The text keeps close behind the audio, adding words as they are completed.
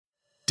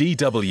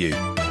DW.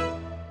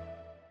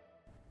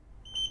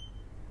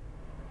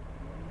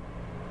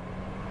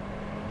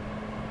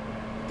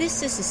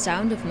 This is the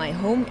sound of my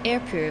home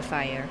air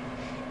purifier.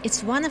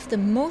 It's one of the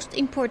most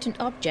important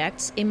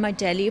objects in my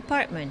Delhi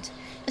apartment,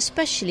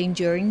 especially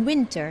during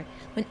winter,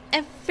 when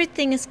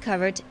everything is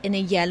covered in a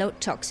yellow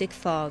toxic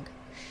fog.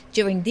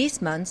 During these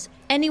months,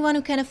 anyone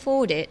who can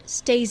afford it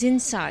stays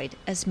inside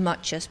as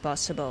much as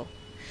possible.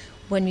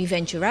 When we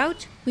venture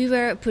out, we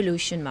wear a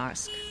pollution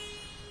mask.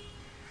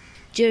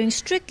 During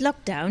strict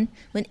lockdown,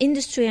 when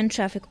industry and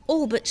traffic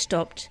all but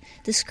stopped,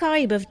 the sky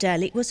above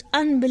Delhi was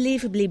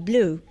unbelievably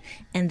blue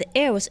and the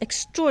air was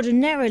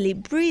extraordinarily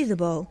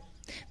breathable.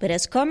 But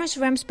as commerce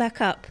ramps back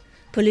up,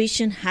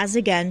 pollution has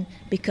again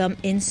become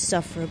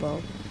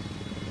insufferable.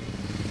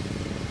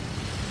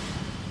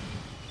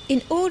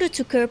 In order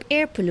to curb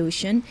air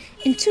pollution,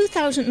 in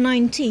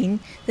 2019,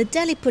 the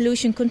Delhi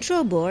Pollution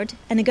Control Board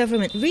and a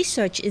government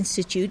research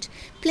institute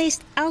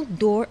placed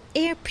outdoor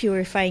air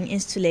purifying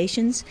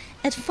installations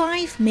at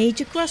 5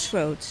 major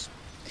crossroads.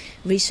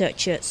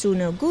 Researcher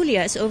Sunil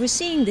Gulia is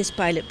overseeing this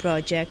pilot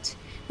project.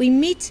 We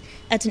meet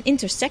at an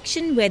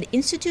intersection where the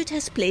institute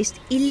has placed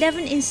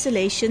 11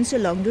 installations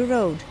along the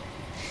road.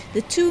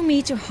 The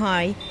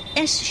 2-meter-high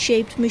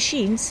S-shaped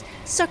machines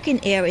suck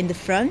in air in the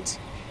front,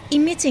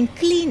 emitting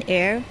clean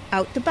air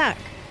out the back.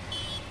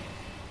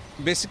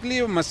 Basically,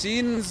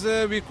 machines,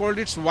 we called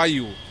it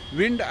Vayu,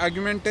 Wind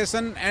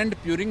Augmentation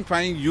and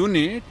Purifying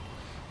Unit.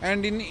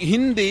 And in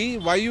Hindi,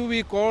 Vayu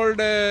we called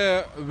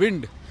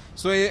wind.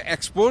 So a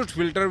exposed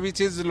filter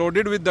which is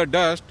loaded with the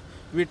dust,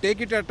 we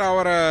take it at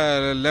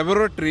our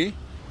laboratory,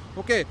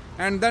 okay,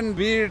 and then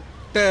we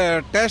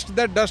test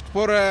the dust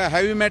for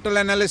heavy metal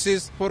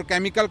analysis, for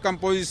chemical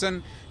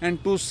composition,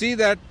 and to see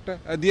that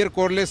their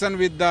correlation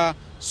with the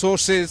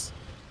sources.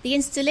 The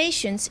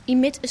installations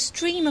emit a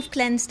stream of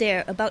cleansed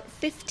air about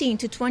 15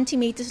 to 20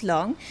 meters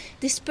long,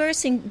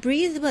 dispersing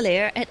breathable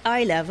air at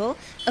eye level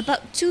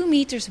about 2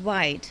 meters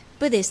wide.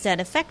 But is that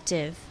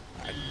effective?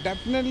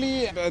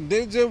 Definitely,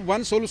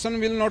 one solution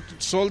will not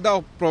solve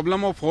the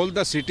problem of whole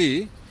the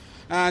city.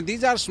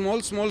 These are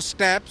small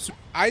steps.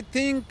 I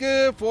think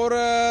for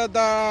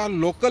the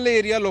local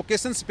area,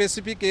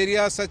 location-specific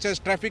areas such as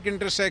traffic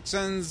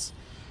intersections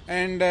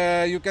and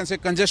you can say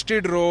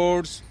congested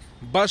roads,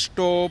 bus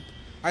stop,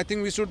 I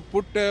think we should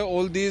put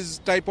all these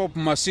type of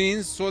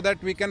machines so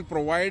that we can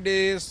provide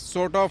a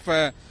sort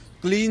of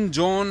clean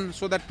zone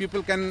so that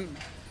people can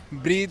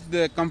breathe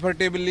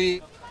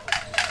comfortably.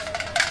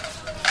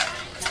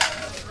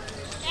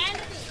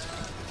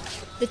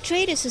 The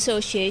Traders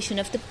Association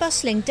of the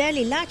bustling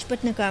Delhi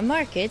Lajpat Nagar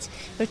market,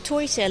 where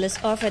toy sellers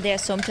offer their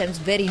sometimes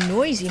very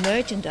noisy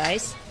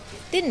merchandise,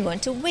 didn't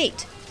want to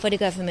wait for the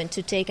government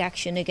to take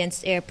action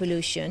against air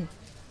pollution.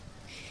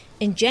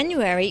 In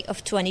January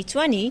of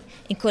 2020,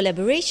 in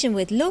collaboration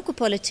with local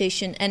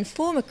politician and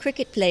former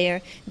cricket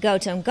player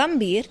Gautam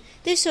Gambhir,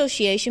 the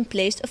association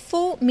placed a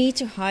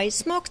 4-meter-high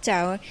smog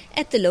tower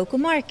at the local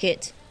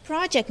market.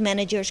 Project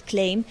managers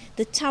claim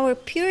the tower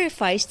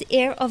purifies the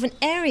air of an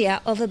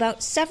area of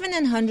about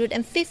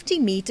 750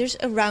 meters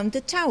around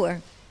the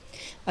tower.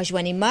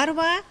 Ashwani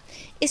Marwa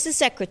is the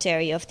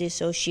secretary of the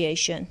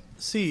association.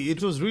 See,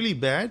 it was really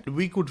bad.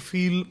 We could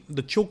feel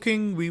the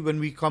choking.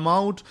 When we come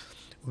out,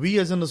 we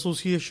as an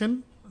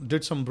association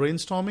did some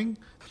brainstorming.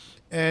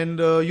 And,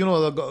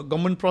 the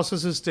government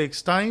processes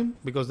takes time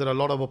because there are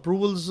a lot of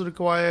approvals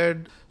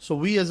required. So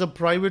we as a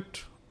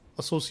private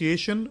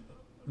association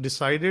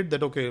decided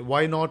that, okay,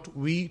 why not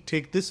we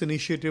take this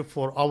initiative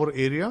for our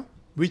area,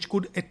 which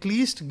could at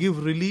least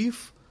give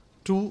relief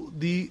to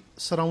the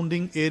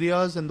surrounding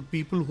areas and the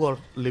people who are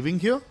living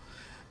here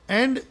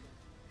and,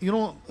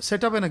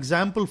 set up an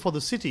example for the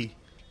city.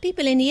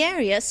 People in the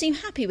area seem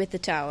happy with the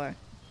tower.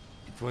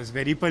 It was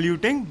very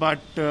polluting, but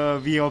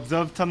we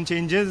observed some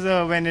changes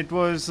when it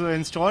was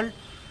installed.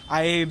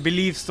 I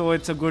believe so.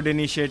 It's a good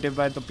initiative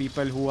by the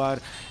people who are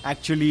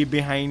actually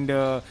behind,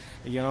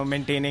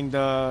 maintaining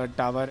the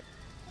tower.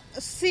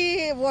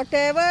 See,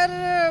 whatever,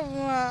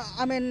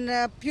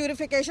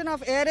 purification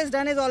of air is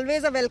done is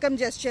always a welcome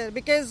gesture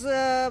because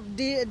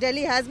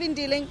Delhi has been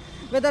dealing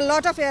with a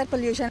lot of air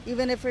pollution,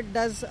 even if it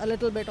does a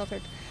little bit of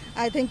it.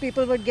 I think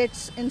people would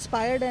get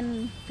inspired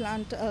and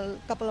plant a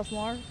couple of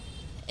more.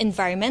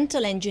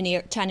 Environmental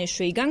engineer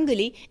Tanushree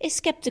Ganguly is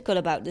skeptical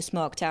about the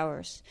smog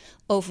towers.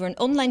 Over an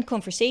online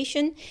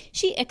conversation,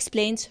 she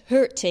explains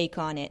her take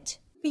on it.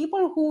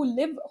 People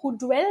who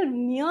dwell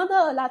near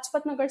the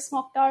Lajpat Nagar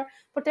smog tower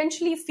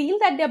potentially feel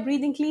that they're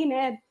breathing clean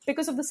air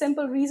because of the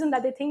simple reason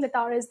that they think the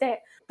tower is there.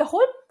 The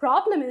whole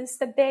problem is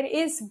that there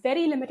is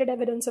very limited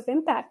evidence of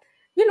impact.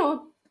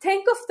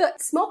 Think of the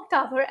smog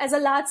tower as a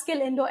large-scale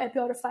indoor air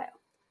purifier.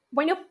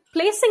 When you're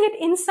placing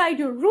it inside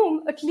your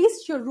room, at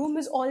least your room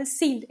is all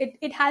sealed.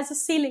 It has a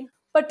ceiling.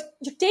 But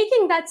you're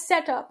taking that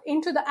setup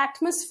into the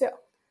atmosphere.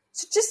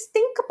 So just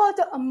think about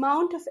the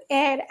amount of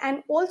air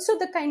and also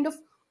the kind of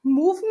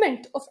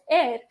movement of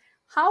air.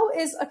 How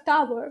is a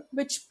tower,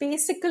 which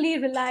basically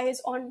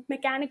relies on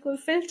mechanical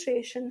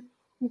filtration,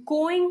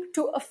 going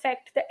to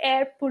affect the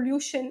air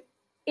pollution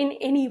in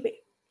any way?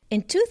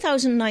 In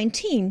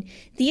 2019,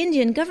 the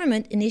Indian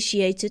government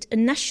initiated a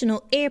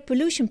national air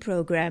pollution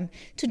program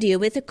to deal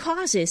with the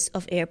causes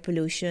of air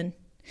pollution.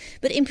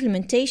 But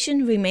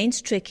implementation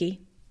remains tricky.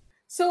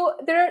 So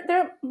there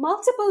are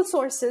multiple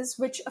sources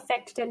which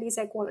affect Delhi's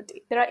air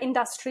quality. There are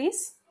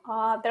industries,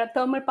 there are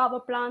thermal power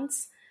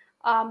plants,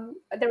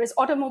 there is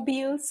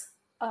automobiles,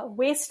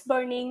 waste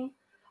burning,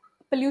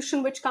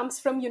 pollution which comes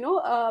from,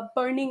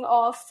 burning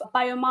of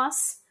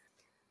biomass.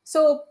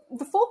 So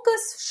the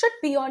focus should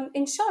be on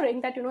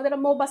ensuring that, there are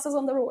more buses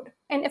on the road.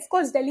 And of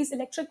course, Delhi's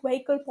electric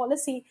vehicle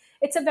policy,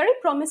 it's a very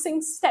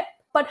promising step.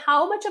 But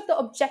how much of the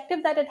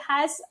objective that it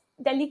has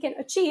Delhi can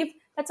achieve,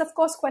 that's of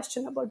course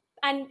questionable.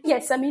 And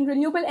yes,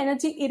 renewable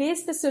energy, it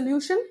is the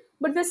solution,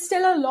 but there's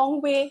still a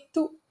long way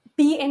to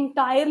be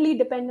entirely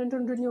dependent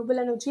on renewable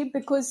energy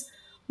because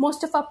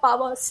most of our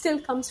power still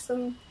comes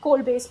from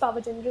coal-based power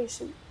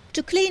generation.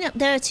 To clean up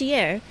dirty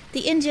air,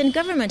 the Indian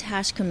government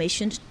has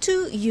commissioned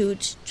 2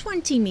 huge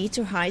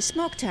 20-meter-high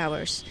smog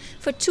towers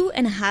for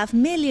 €2.5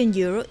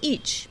 million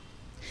each.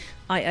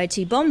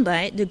 IIT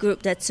Bombay, the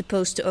group that's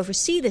supposed to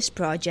oversee this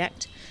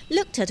project,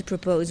 looked at the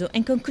proposal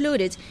and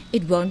concluded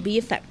it won't be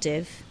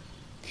effective.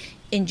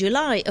 In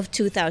July of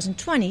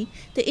 2020,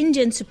 the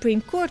Indian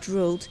Supreme Court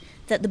ruled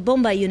that the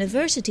Bombay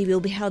University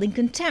will be held in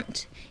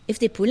contempt if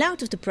they pull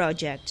out of the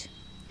project.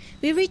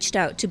 We reached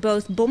out to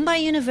both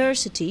Bombay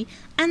University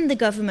and the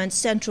government's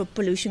Central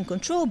Pollution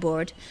Control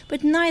Board,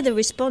 but neither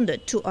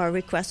responded to our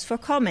request for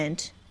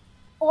comment.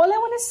 All I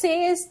want to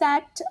say is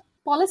that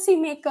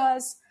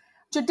policymakers,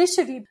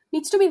 judiciary,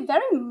 needs to be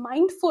very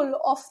mindful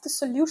of the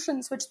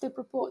solutions which they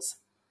propose.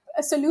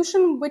 A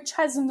solution which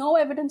has no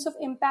evidence of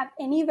impact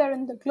anywhere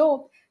in the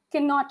globe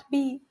cannot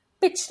be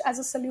pitched as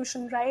a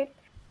solution, right?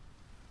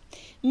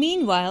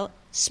 Meanwhile,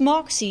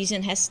 smog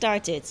season has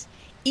started.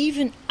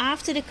 Even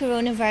after the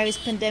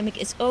coronavirus pandemic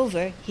is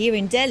over here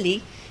in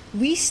Delhi,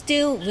 we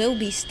still will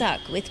be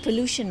stuck with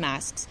pollution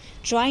masks,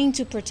 trying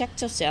to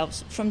protect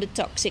ourselves from the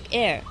toxic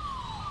air.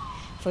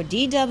 For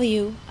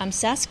DW, I'm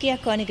Saskia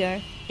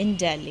Koniger in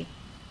Delhi.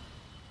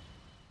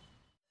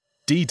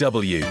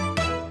 DW